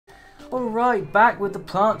Alright, back with the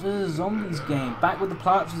Plants vs Zombies game. Back with the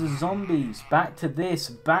Plants vs Zombies. Back to this,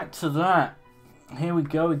 back to that. Here we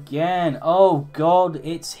go again. Oh god,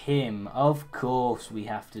 it's him. Of course we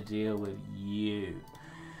have to deal with you.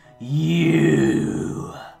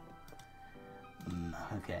 You.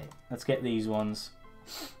 Okay, let's get these ones.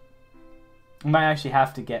 I might actually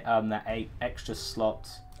have to get that 8 extra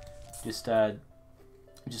slots. Just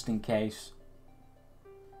in case.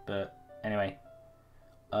 But anyway.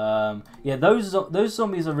 Yeah, those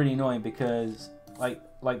zombies are really annoying because they're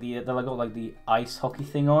got the ice hockey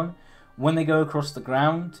thing on. When they go across the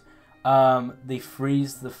ground, they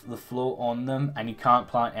freeze the floor on them, and you can't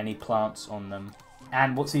plant any plants on them.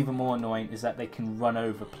 And what's even more annoying is that they can run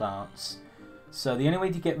over plants. So the only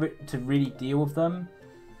way to really deal with them,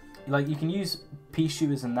 like you can use pea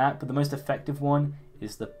shooters and that, but the most effective one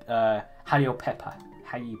is the Jalapeno.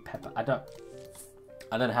 I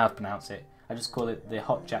don't know how to pronounce it. I just call it the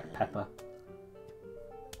hot jack pepper.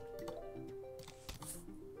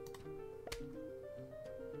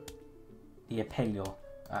 Jalapeno.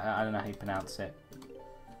 I don't know how you pronounce it.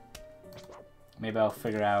 Maybe I'll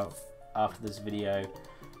figure out after this video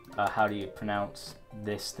how do you pronounce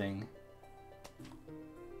this thing.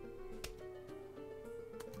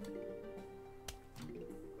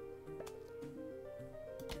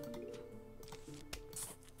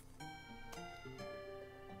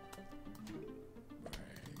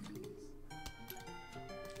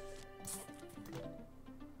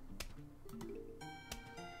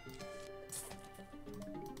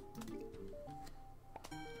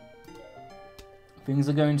 Things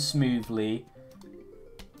are going smoothly.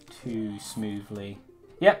 Too smoothly.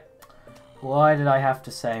 Yep. Why did I have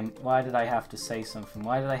to say something? Why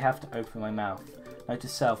did I have to open my mouth? Note to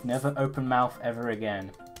self, never open mouth ever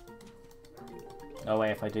again. Oh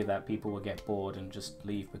wait, if I do that, people will get bored and just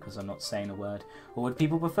leave because I'm not saying a word. Or would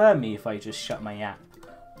people prefer me if I just shut my yap?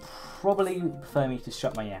 Probably prefer me to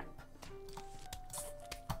shut my yap.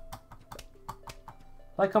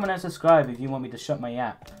 Like, comment, and subscribe if you want me to shut my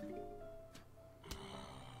yap.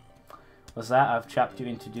 What's that? I've trapped you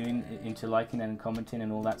into liking and commenting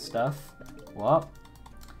and all that stuff. What?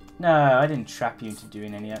 No, I didn't trap you into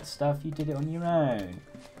doing any of that stuff. You did it on your own.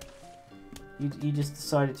 You just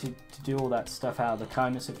decided to do all that stuff out of the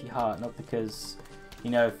kindness of your heart, not because,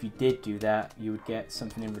 you know, if you did do that, you would get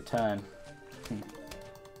something in return.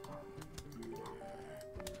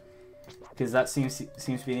 Because that seems to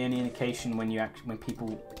be the only indication when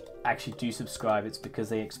people actually do subscribe, it's because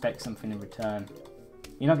they expect something in return.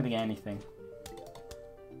 You're not going to get anything.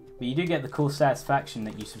 But you do get the cool satisfaction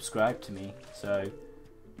that you subscribe to me, so...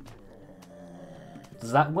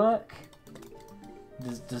 Does that work?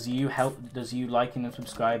 Does you liking and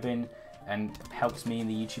subscribing and helps me in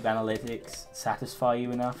the YouTube analytics satisfy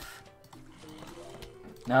you enough?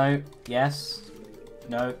 No, yes,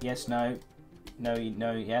 no, yes, no, no,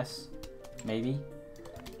 no, yes, maybe.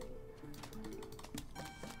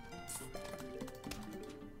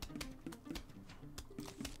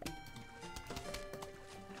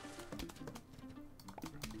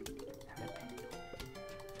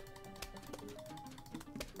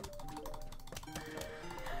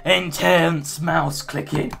 Intense mouse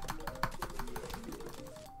clicking.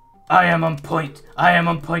 I am on point. I am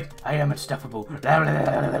on point. I am unstoppable.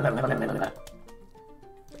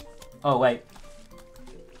 Oh wait.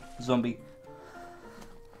 Zombie.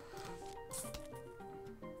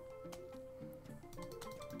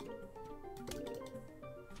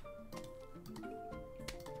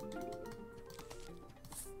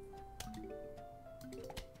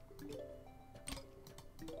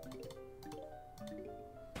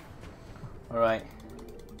 Alright.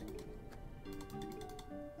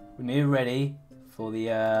 We're nearly ready for the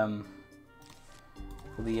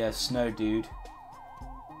snow dude.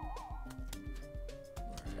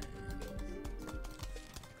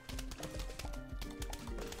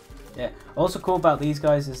 Yeah. Also cool about these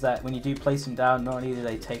guys is that when you do place them down, not only do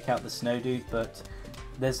they take out the snow dude, but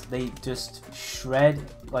they just shred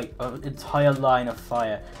like an entire line of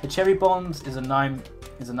fire. The cherry bombs is a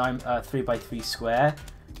 3x3 square.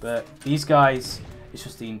 But these guys, it's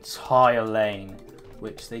just the entire lane,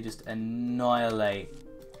 which they just annihilate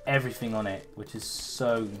everything on it, which is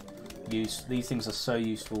so useful. These things are so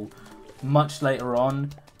useful much later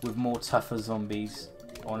on with more tougher zombies,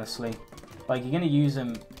 honestly. Like, you're going to use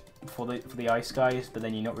them for the ice guys, but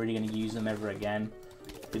then you're not really going to use them ever again.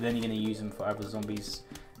 But then you're going to use them for other zombies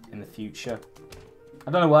in the future. I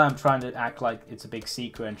don't know why I'm trying to act like it's a big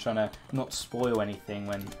secret and trying to not spoil anything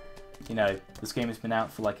when... You know, this game has been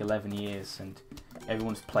out for like 11 years and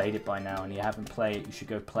everyone's played it by now, and you haven't played it, you should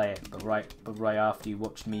go play it, but right after you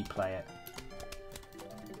watched me play it.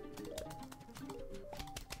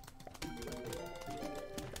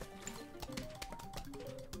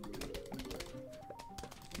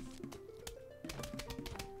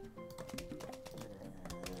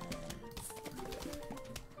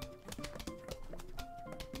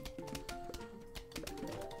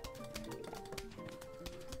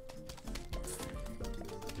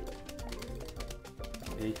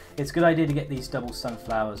 It's a good idea to get these double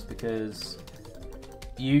sunflowers because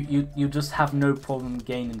you just have no problem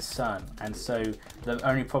gaining sun, and so the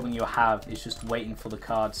only problem you'll have is just waiting for the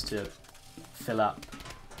cards to fill up.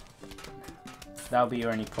 That'll be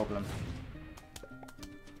your only problem.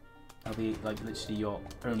 That'll be like literally your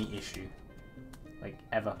only issue, like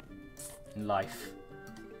ever in life.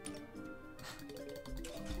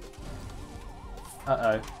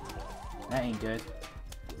 Uh-oh. That ain't good.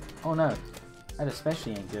 Oh no. That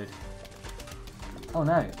especially ain't good. Oh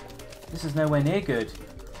no. This is nowhere near good.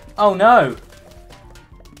 Oh no!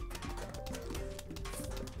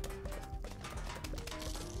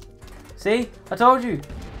 See? I told you!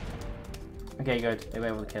 Okay, good. They were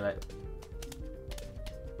able to kill it.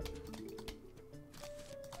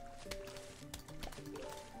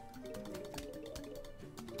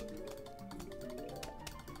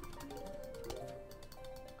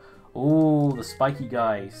 Ooh, the spiky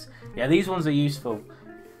guys. Yeah, these ones are useful.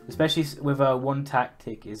 Especially with one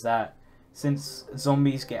tactic is that since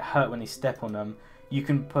zombies get hurt when they step on them, you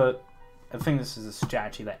can put... I think this is a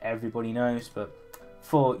strategy that everybody knows, but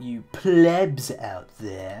for you plebs out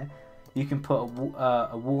there, you can put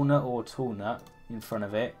a walnut or a tall nut in front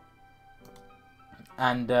of it.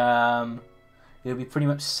 And it'll be pretty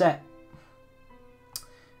much set.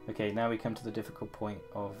 Okay, now we come to the difficult point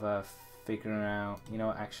of figuring out... You know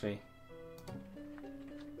what, actually...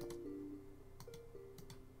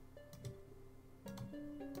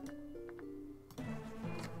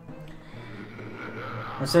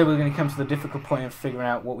 I said we're going to come to the difficult point of figuring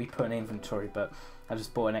out what we put in inventory, but I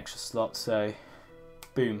just bought an extra slot, so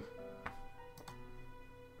boom.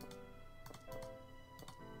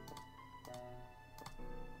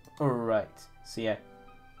 Alright, so yeah.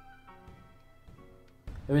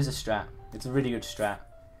 There is a strat. It's a really good strat.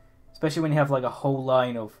 Especially when you have like a whole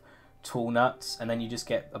line of tall nuts, and then you just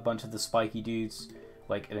get a bunch of the spiky dudes,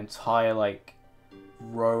 like an entire like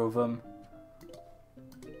row of them.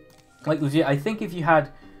 Like legit, I think if you had,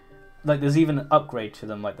 like, there's even an upgrade to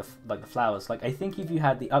them, like the flowers. Like, I think if you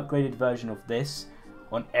had the upgraded version of this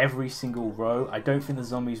on every single row, I don't think the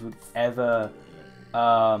zombies would ever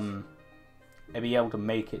be able to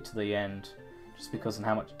make it to the end, just because of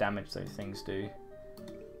how much damage those things do.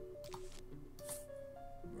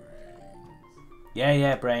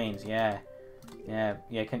 Yeah, brains. Yeah.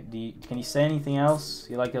 Can you say anything else?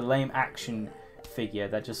 You're like a lame action figure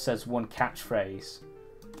that just says one catchphrase.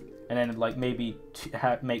 And then, like, maybe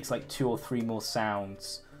makes, like, 2 or 3 more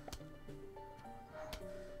sounds.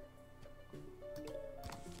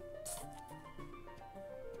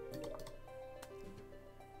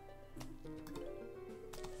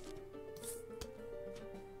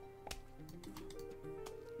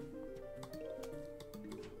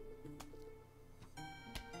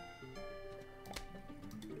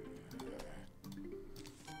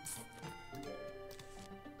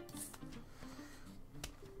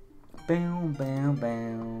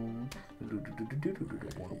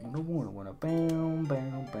 Bow,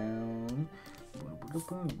 bow, bow.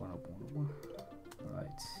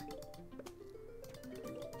 Right.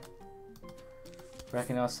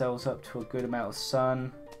 Racking ourselves up to a good amount of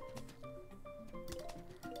sun.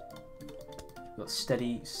 Got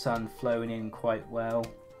steady sun flowing in quite well.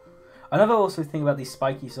 Another also thing about these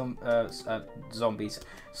spiky zombies,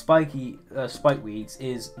 spiky spikeweeds,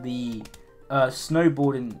 is the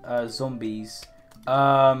snowboarding zombies,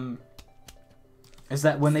 is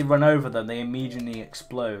that when they run over them, they immediately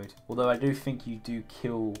explode. Although I do think you do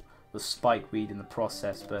kill the spikeweed in the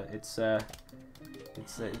process, but it's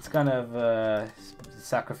kind of a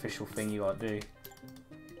sacrificial thing you gotta do.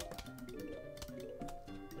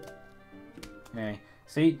 Anyway,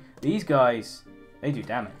 see, these guys, they do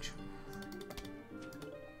damage.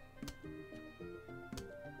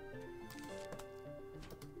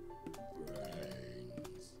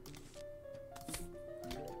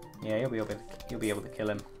 Yeah, you'll be able to kill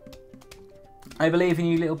him. I believe in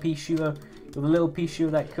you, little pea shooter. You're the little pea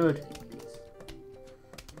shooter that could.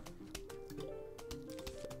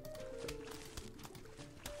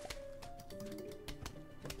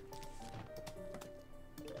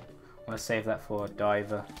 I'm gonna save that for a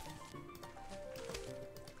diver.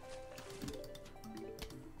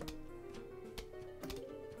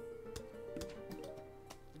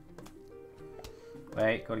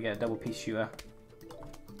 Wait, gotta get a double pea shooter.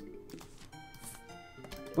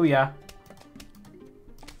 Booyah.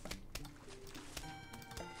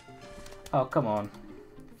 Oh, come on.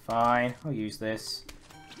 Fine, I'll use this.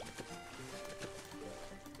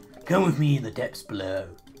 Come with me in the depths below.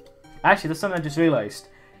 Actually, there's something I just realised.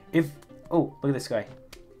 Oh, look at this guy.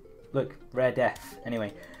 Look, rare death.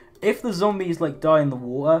 Anyway, if the zombies, like, die in the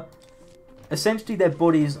water, essentially their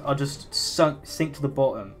bodies are just sink to the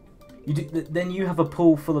bottom. Then you have a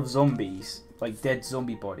pool full of zombies, like dead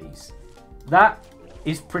zombie bodies. That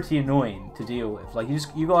is pretty annoying to deal with. Like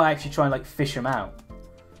you gotta actually try and like fish them out.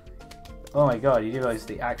 Oh my god, you realise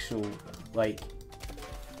the actual like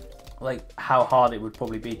how hard it would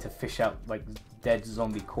probably be to fish out like dead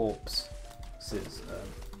zombie corpses.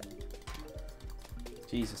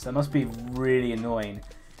 Jesus, that must be really annoying.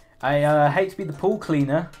 I hate to be the pool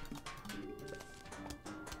cleaner,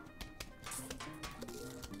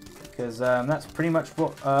 because that's pretty much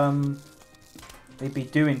what they'd be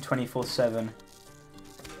doing 24/7.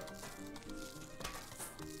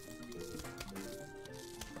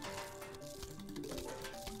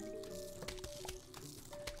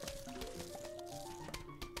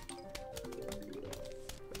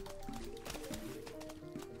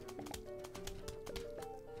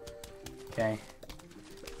 Okay.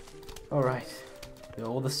 Alright.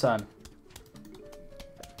 All the sun.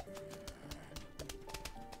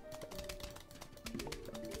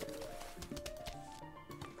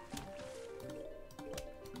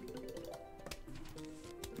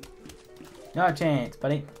 No chance,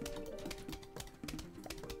 buddy.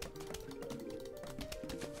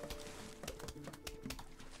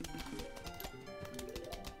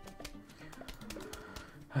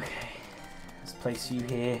 Okay. Let's place you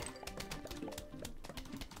here.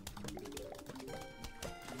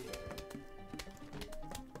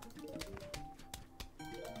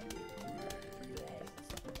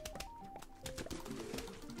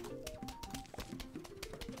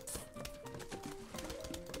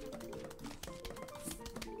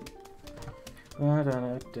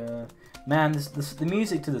 Man, the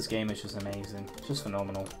music to this game is just amazing. It's just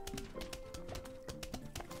phenomenal.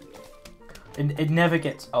 It never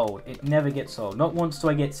gets old. It never gets old. Not once do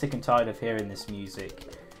I get sick and tired of hearing this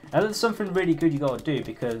music. And that's something really good you gotta do,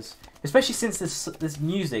 because especially since this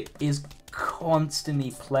music is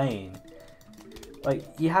constantly playing. Like,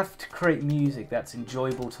 you have to create music that's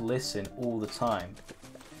enjoyable to listen all the time.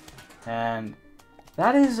 And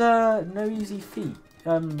that is no easy feat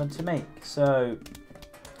to make. So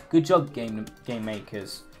good job, game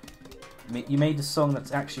makers. You made a song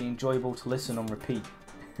that's actually enjoyable to listen on repeat.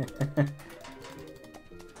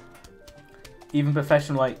 Even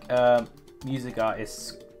professional like music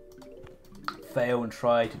artists fail and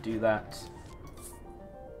try to do that.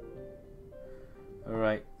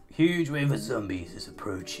 Alright, huge wave of zombies is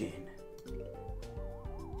approaching.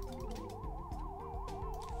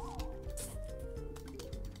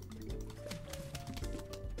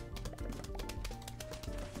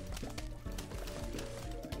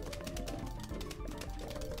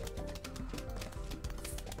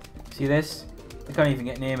 See this? They can't even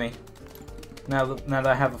get near me. Now that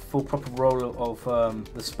I have a full proper roll of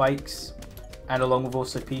the spikes, and along with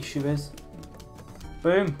also pea shooters.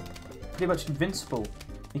 Boom! Pretty much invincible.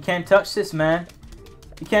 You can't touch this, man.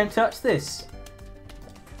 You can't touch this.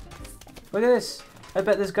 Look at this. I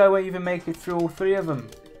bet this guy won't even make it through all three of them.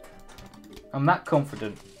 I'm that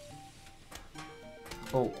confident.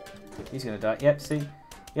 Oh, he's gonna die. Yep, see?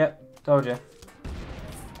 Yep, told you.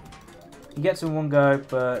 He gets in one go,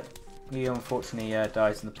 but he unfortunately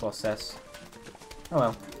dies in the process. Oh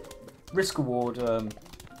well. Risk reward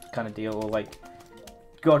kind of deal, or like,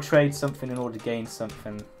 gotta trade something in order to gain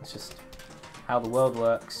something. It's just how the world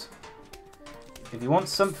works. If you want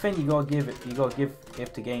something, you gotta give it. You gotta give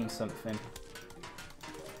it to gain something.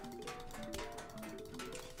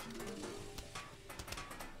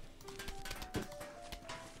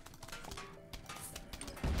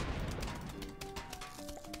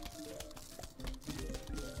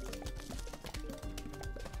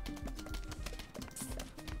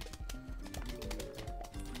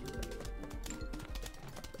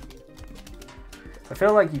 I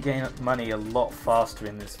feel like you gain money a lot faster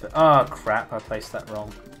in this, but oh crap, I placed that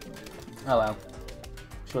wrong. Oh well.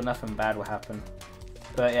 Sure, nothing bad will happen.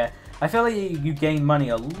 But yeah, I feel like you gain money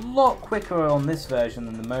a lot quicker on this version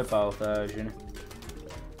than the mobile version.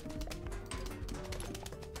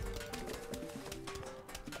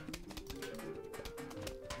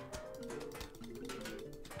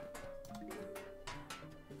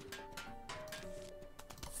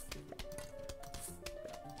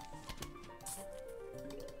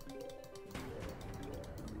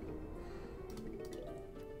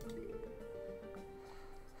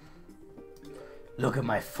 Look at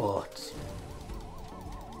my fort.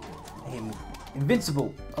 I am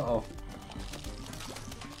invincible. Uh-oh.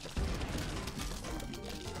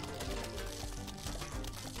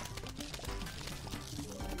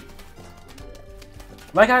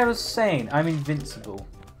 Like I was saying, I'm invincible.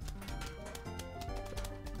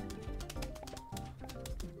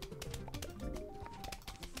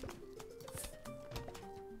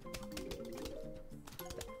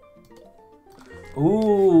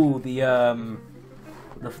 Ooh, the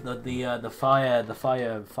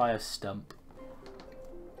fire stump.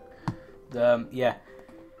 Yeah,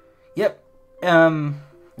 yep. Yeah,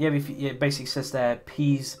 it basically says there,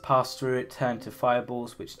 peas pass through it, turn to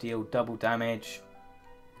fireballs, which deal double damage,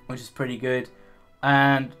 which is pretty good.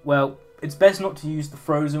 And well, it's best not to use the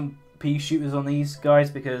frozen pea shooters on these guys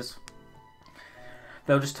because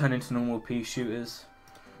they'll just turn into normal pea shooters,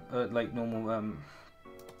 like normal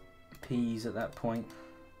peas at that point.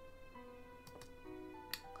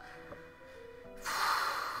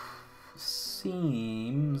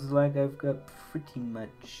 Seems like I've got pretty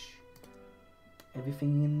much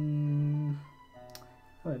everything in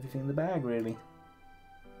the bag, really.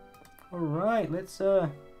 All right, let's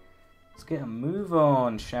get a move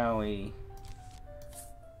on, shall we?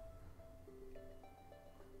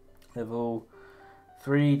 Level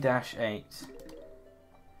 3-8. So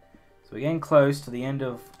we're getting close to the end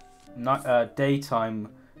of daytime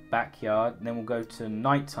backyard. Then we'll go to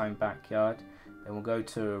nighttime backyard. Then we'll go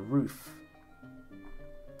to roof.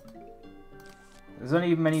 There's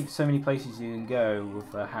only so many places you can go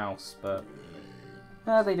with a house, but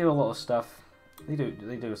they do a lot of stuff. They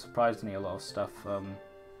do surprisingly a lot of stuff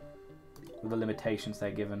with the limitations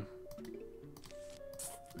they're given.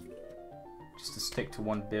 Just to stick to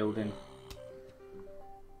one building.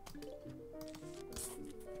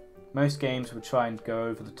 Most games would try and go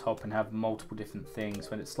over the top and have multiple different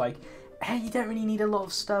things when it's like, hey, you don't really need a lot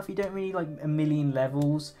of stuff. You don't really need like a million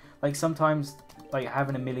levels. Like sometimes like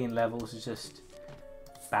having a million levels is just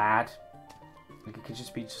bad. Like it could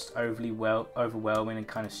just be overwhelming and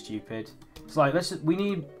kind of stupid. It's like we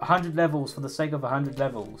need 100 levels for the sake of 100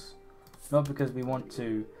 levels, not because we want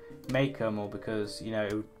to make them or because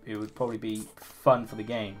it would probably be fun for the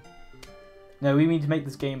game. No, we need to make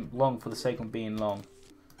this game long for the sake of being long.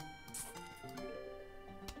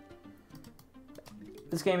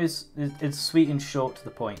 This game is sweet and short to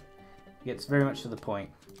the point. It gets very much to the point.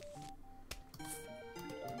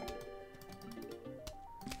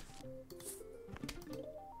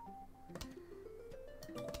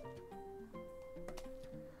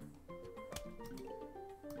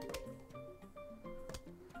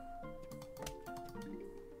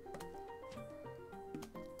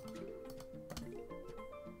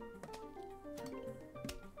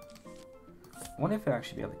 I wonder if he'll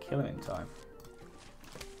actually be able to kill him in time.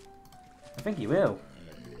 I think he will.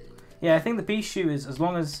 Yeah, I think the pea shooters, as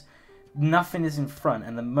long as nothing is in front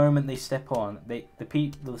and the moment they step on, the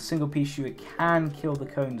single pea shooter can kill the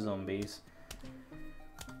cone zombies.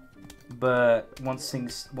 But once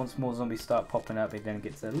more zombies start popping up, it then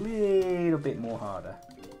gets a little bit more harder.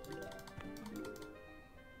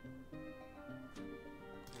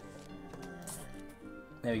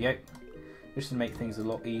 There we go. Just to make things a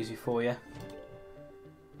lot easier for you.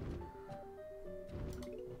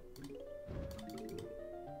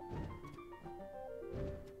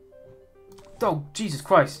 Oh, Jesus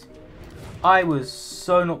Christ! I was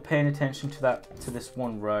so not paying attention to this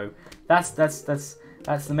one row. That's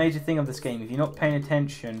the major thing of this game. If you're not paying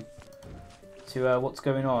attention to what's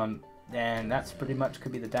going on, then that's pretty much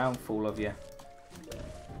could be the downfall of you.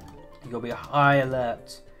 You gotta be high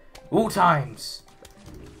alert all times.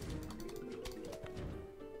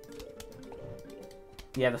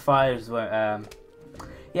 Yeah, the fires won't.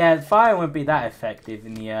 Yeah, the fire won't be that effective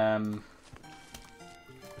in the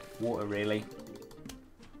water, really.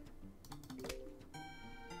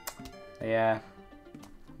 Yeah.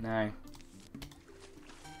 No.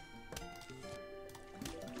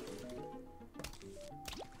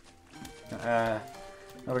 Not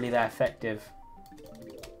really that effective.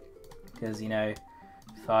 Because,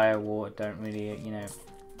 fire, water don't really,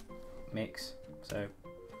 mix. So,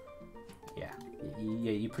 yeah.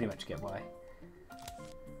 You pretty much get why.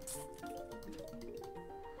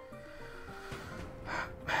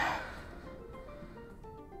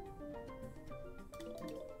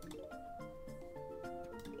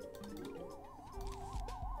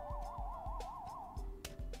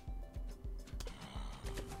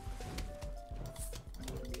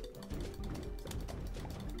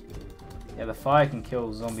 Yeah, the fire can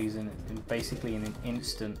kill zombies in basically in an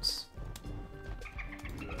instant.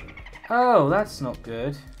 Oh, that's not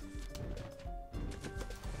good.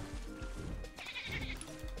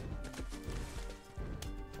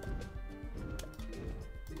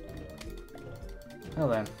 Well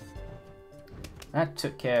then. That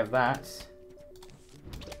took care of that.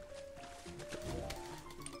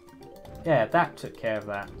 Yeah, that took care of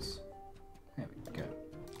that. There we go.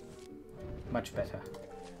 Much better.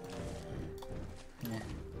 Yeah.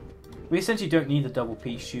 We essentially don't need the double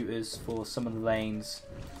pea shooters for some of the lanes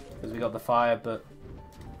because we got the fire, but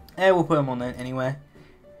Yeah, we'll put them on there anyway.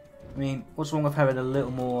 I mean, what's wrong with having a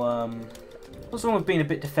little more, what's wrong with being a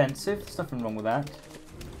bit defensive? There's nothing wrong with that.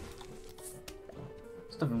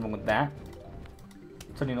 There's nothing wrong with that.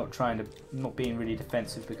 I'm totally not being really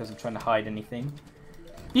defensive because I'm trying to hide anything.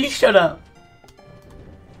 You shut up!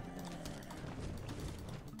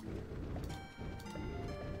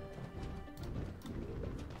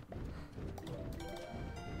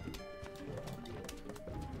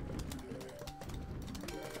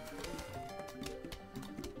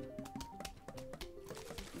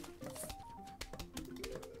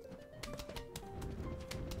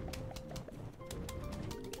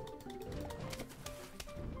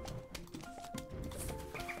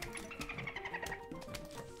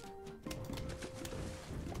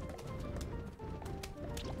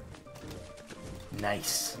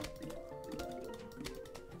 Nice.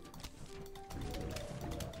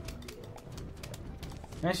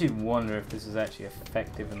 I actually wonder if this is actually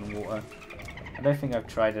effective in the water. I don't think I've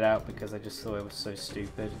tried it out because I just thought it was so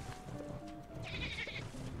stupid.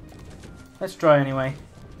 Let's try anyway.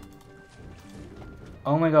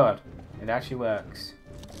 Oh my god, it actually works.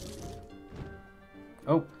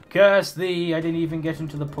 Oh, curse thee! I didn't even get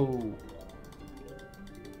into the pool.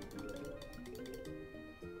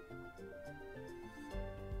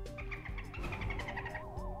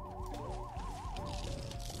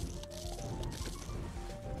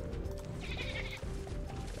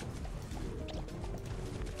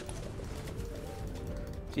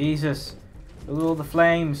 Jesus, look at all the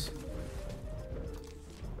flames.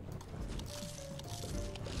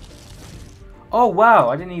 Oh wow,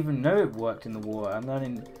 I didn't even know it worked in the water.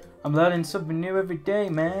 I'm learning something new every day,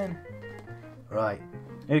 man. Right,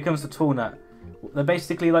 here comes the tall nut. They're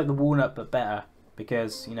basically like the walnut but better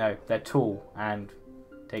because, you know, they're tall and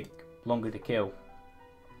take longer to kill.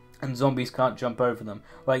 And zombies can't jump over them.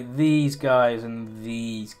 Like these guys and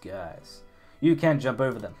these guys. You can't jump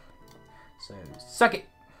over them. So, suck it!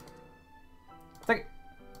 Suck it!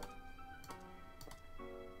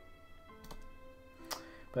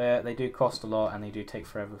 But they do cost a lot and they do take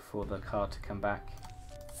forever for the card to come back.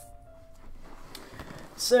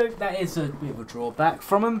 So that is a bit of a drawback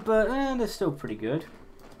from them, but they're still pretty good.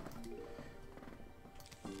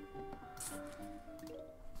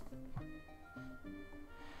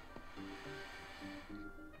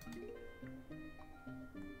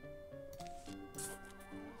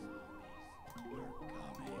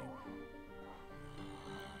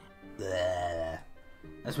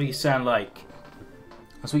 That's what you sound like.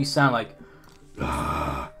 That's what you sound like.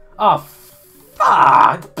 Oh,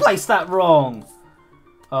 fuck! Placed that wrong!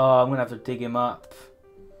 Oh, I'm gonna have to dig him up.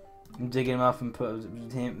 I'm digging him up and put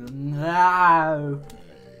him. No!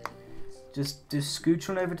 Just scooch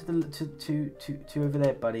on over to the to over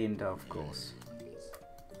there, buddy, and of course.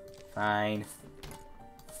 Fine.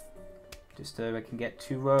 Just so I can get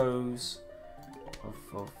 2 rows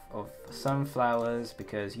of sunflowers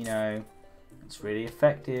because, you know, it's really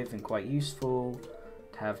effective and quite useful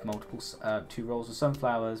to have multiple 2 rows of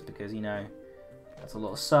sunflowers because, you know, that's a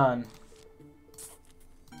lot of sun.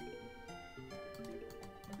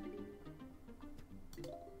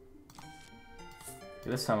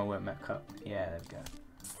 This time I won't make up. Yeah, there we go.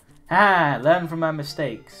 Ah, learn from my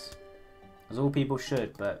mistakes. As all people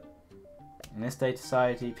should, but in this day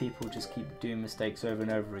society, people just keep doing mistakes over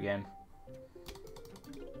and over again.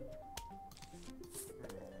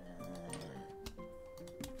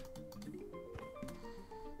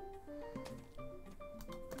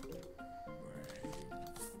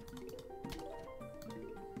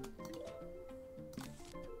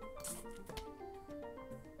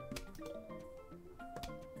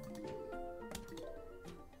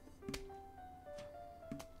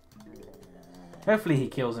 Hopefully he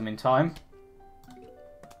kills him in time.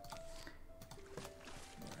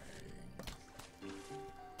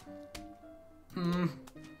 There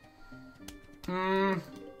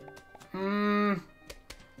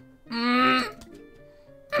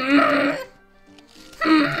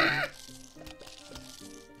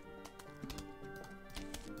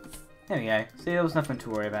we go. See, there was nothing to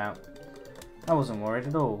worry about. I wasn't worried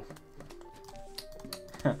at all.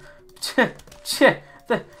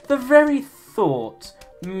 The very thought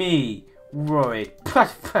me worried.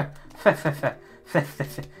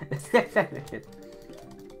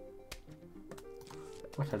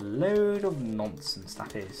 What a load of nonsense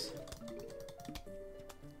that is.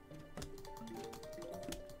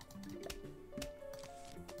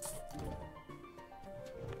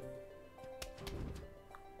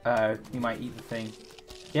 Uh-oh, he might eat the thing.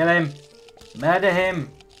 Kill him! Murder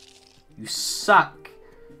him! You suck!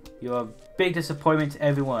 You're a big disappointment to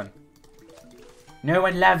everyone. No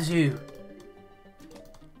one loves you!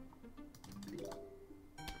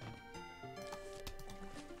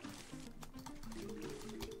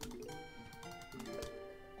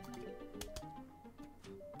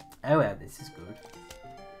 Oh well, this is good.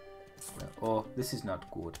 Or this is not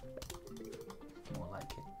good. More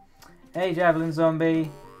like it. Hey, javelin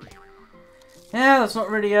zombie. Yeah, that's not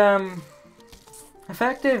really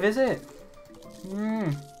effective, is it?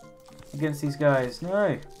 Against these guys,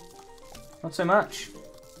 no, not so much.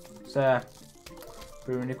 It's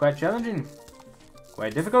proving quite challenging,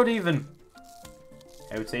 quite difficult even.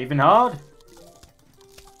 I would say even hard.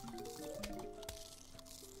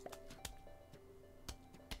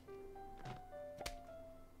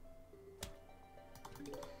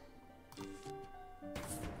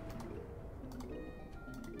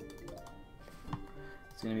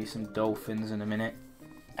 There's going to be some dolphins in a minute.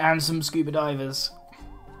 And some scuba divers.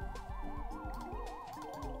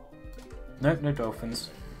 Nope, no dolphins.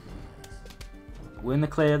 We're in the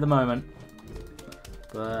clear at the moment.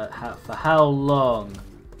 But for how long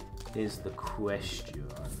is the question?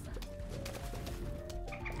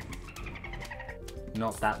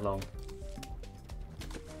 Not that long.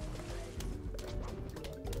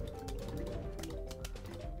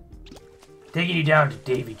 Taking you down to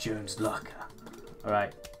Davy Jones' locker.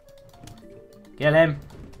 Alright. Kill him.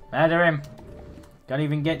 Murder him. Don't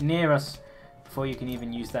even get near us before you can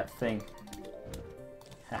even use that thing.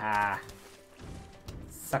 Haha.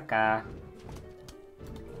 Sucker.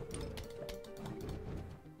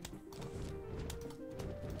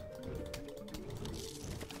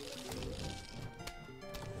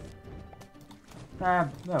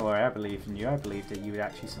 Don't worry, I believe in you. I believe that you would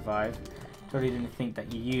actually survive. Totally didn't think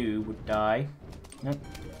that you would die. Nope.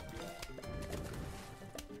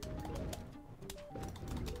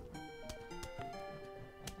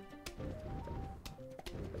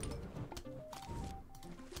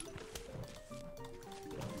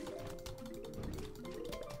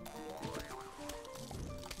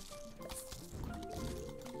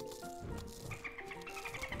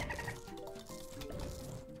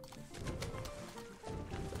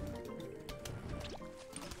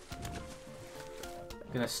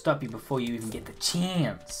 Gonna stop you before you even get the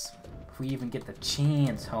chance. Before you even get the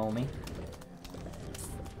chance, homie.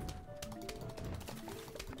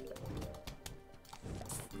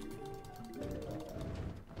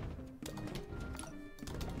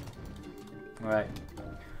 Alright.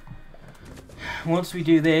 Once we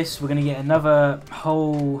do this, we're gonna get another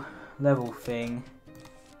whole level thing.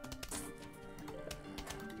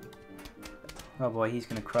 Oh boy, he's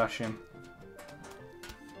gonna crush him.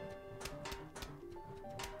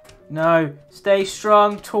 No, stay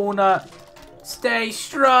strong, Tuna. Stay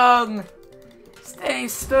strong. Stay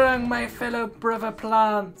strong, my fellow brother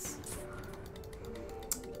plants.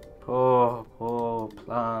 Poor, poor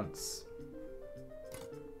plants.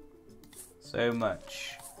 So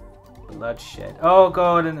much bloodshed. Oh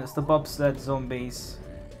god, and it's the bobsled zombies.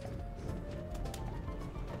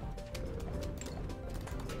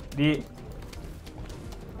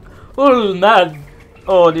 Oh man.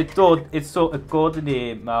 Oh, it's so good,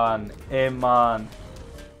 man. Hey, man.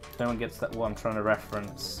 No one gets that what I'm trying to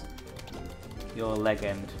reference. You're a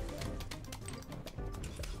legend.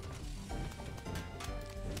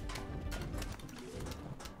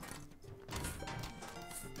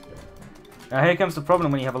 Now here comes the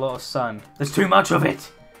problem when you have a lot of sun. There's too much of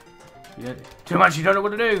it. Too much, you don't know what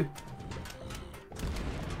to do.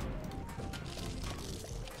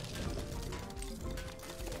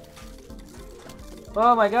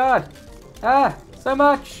 Oh my god! Ah! So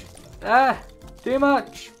much! Ah! Too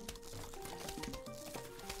much!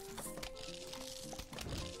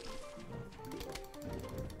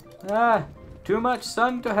 Ah! Too much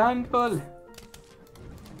sun to handle!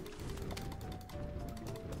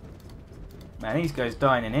 Man, these guys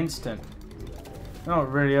die in an instant. They're not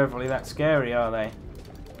really overly that scary, are they?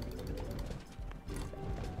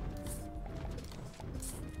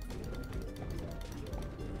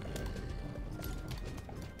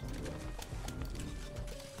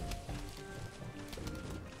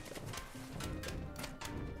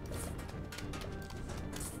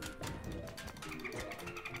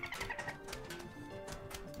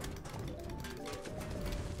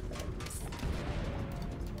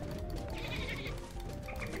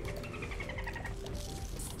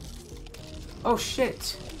 Oh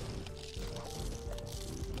shit!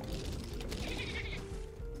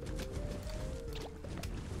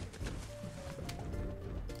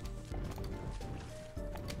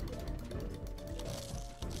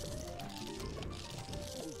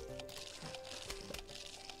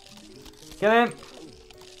 Kill him!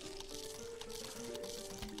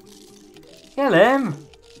 Kill him!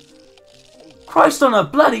 Christ on a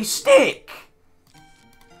bloody stick!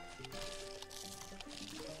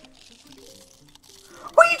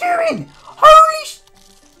 What are you doing? Holy sh...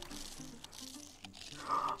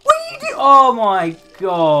 What are Oh my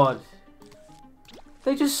god!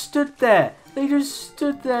 They just stood there. They just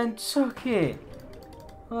stood there and took it.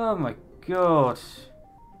 Oh my god.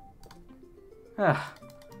 Ah.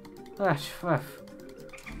 I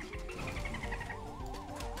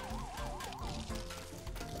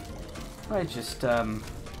just don't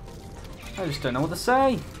know what to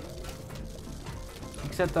say.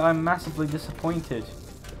 Except that I'm massively disappointed.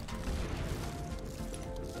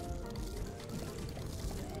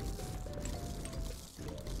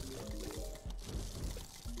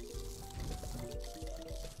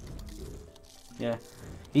 Yeah,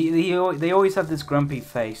 they always have this grumpy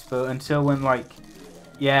face, but until when like,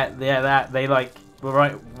 they like were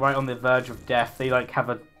right on the verge of death, they like have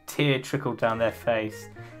a tear trickle down their face.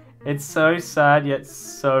 It's so sad yet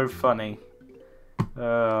so funny.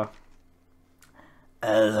 Hello,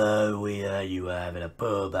 we heard you were having a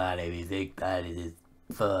pool party. We think that it is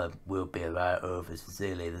fun. We'll be right over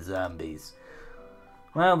sincerely the zombies.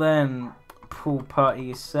 Well then. Pool party,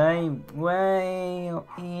 you say? Well,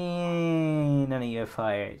 none of you are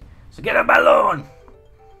fired. So get up my lawn!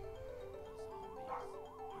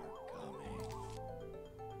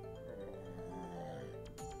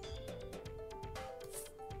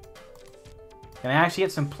 Can I actually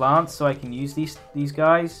get some plants so I can use these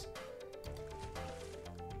guys?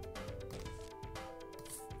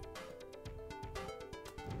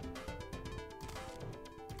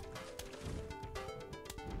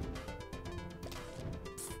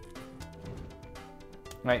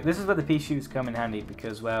 Right, this is where the pea shooters come in handy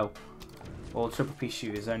because, well, or triple pea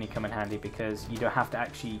shooters only come in handy because you don't have to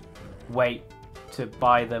actually wait to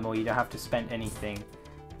buy them or you don't have to spend anything.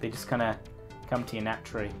 They just kind of come to you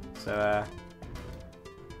naturally. So,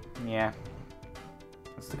 yeah,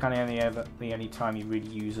 that's the kind of the only time you really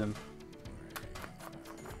use them.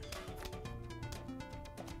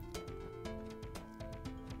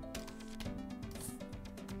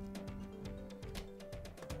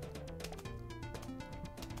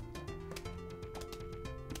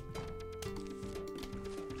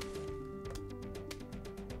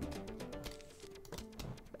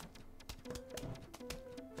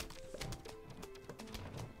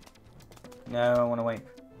 No, I want to wait.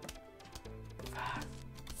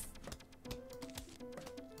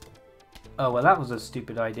 Oh, well, that was a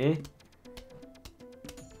stupid idea.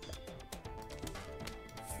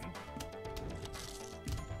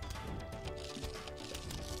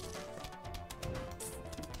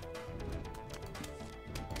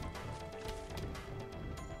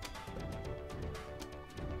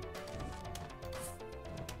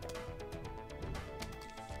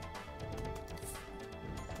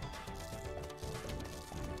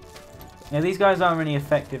 Now these guys aren't really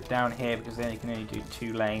effective down here because they can only do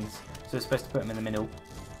 2 lanes. So we're supposed to put them in the middle.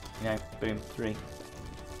 You know, boom, 3.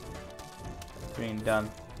 3 and done.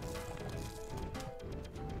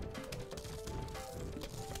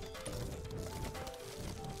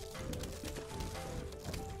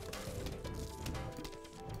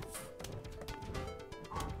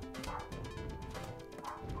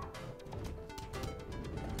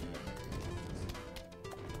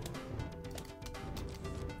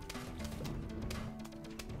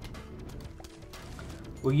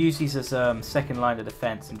 We'll use these as second line of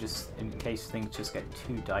defense, and just in case things just get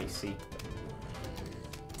too dicey.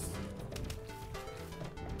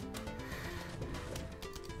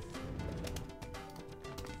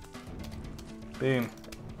 Boom.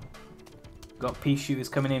 Got pea shooters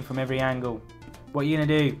coming in from every angle. What are you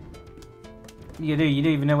gonna do? What are you gonna do? You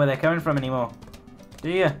don't even know where they're coming from anymore, do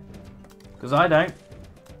you? Because I don't.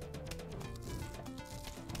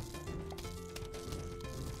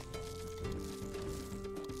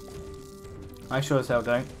 I sure as hell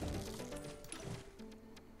don't.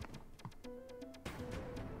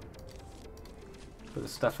 Put the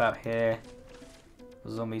stuff out here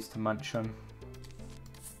for zombies to munch on.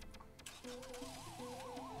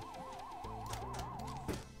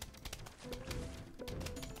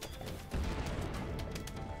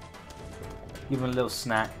 Give them a little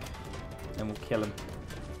snack, then we'll kill them.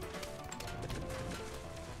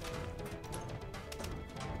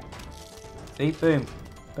 See, boom,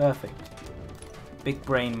 perfect. Big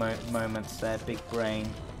brain moments there, big brain.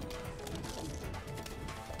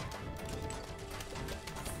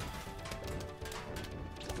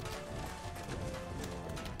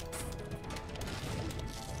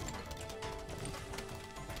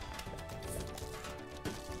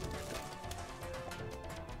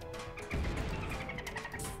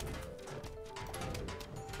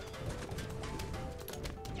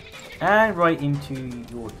 And right into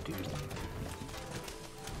your doom.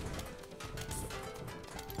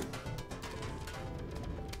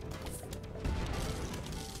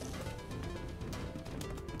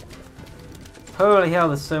 Holy hell,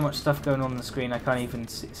 there's so much stuff going on the screen, I can't even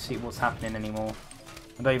see what's happening anymore.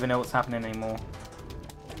 I don't even know what's happening anymore.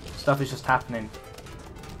 Stuff is just happening.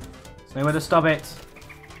 There's nowhere to stop it.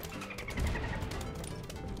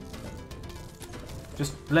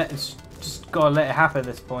 Just gotta let it happen at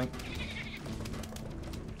this point.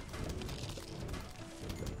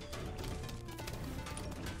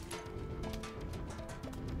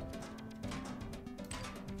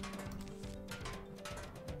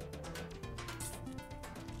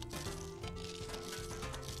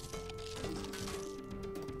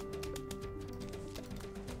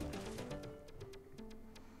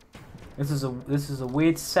 This is a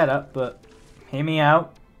weird setup, but hear me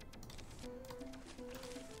out.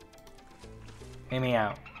 Hear me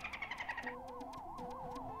out.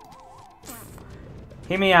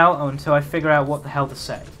 Hear me out until I figure out what the hell to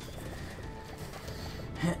say.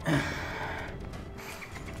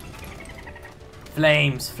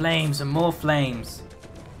 Flames, flames, and more flames.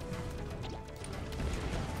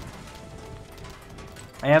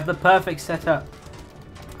 I have the perfect setup.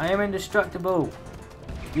 I am indestructible.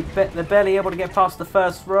 You bet they're barely able to get past the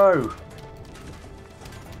first row.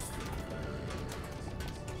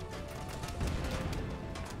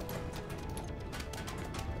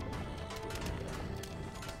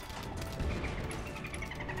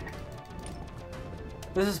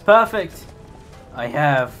 This is perfect. I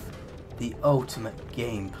have the ultimate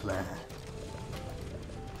game plan.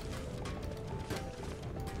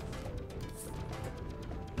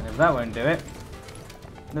 And if that won't do it,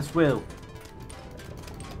 this will.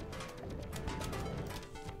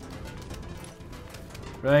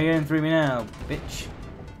 Right in through me now, bitch.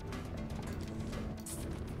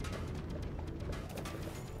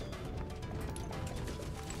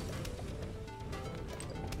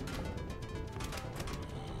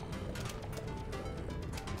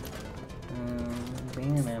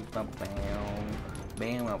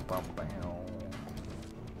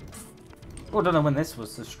 Oh, I don't know when this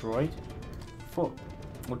was destroyed. Or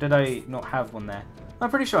did I not have one there?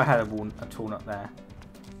 I'm pretty sure I had a tool nut there.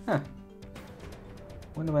 Huh.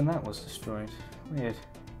 Wonder when that was destroyed. Weird.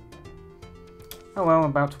 Oh well, I'm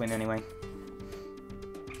about to win anyway.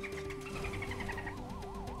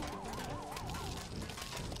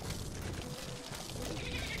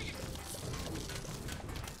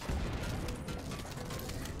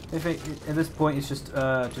 At this point, it's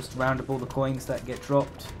just round up all the coins that get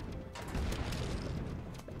dropped.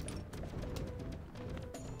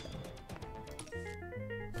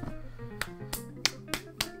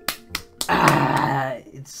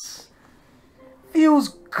 Feels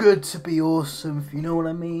good to be awesome, if you know what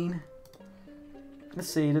I mean. Let's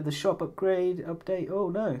see, did the shop update? Oh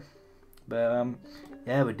no. But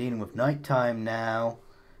yeah, we're dealing with nighttime now.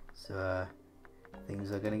 So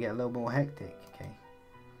things are gonna get a little more hectic, okay.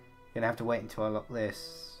 Gonna have to wait until I lock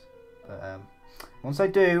this. But once I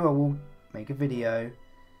do, I will make a video.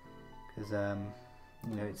 Because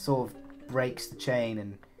you know, it sort of breaks the chain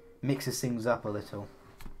and mixes things up a little.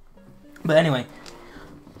 But anyway,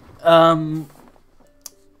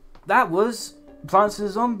 that was Plants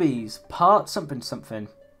vs Zombies part something something.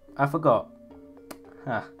 I forgot.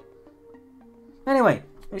 Huh. Anyway,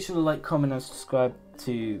 make sure to like, comment, and subscribe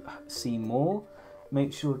to see more.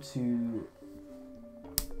 Make sure to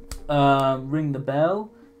ring the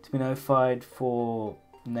bell to be notified for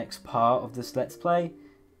the next part of this Let's Play.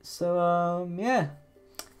 So yeah,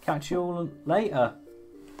 catch you all later.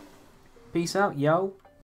 Peace out, yo.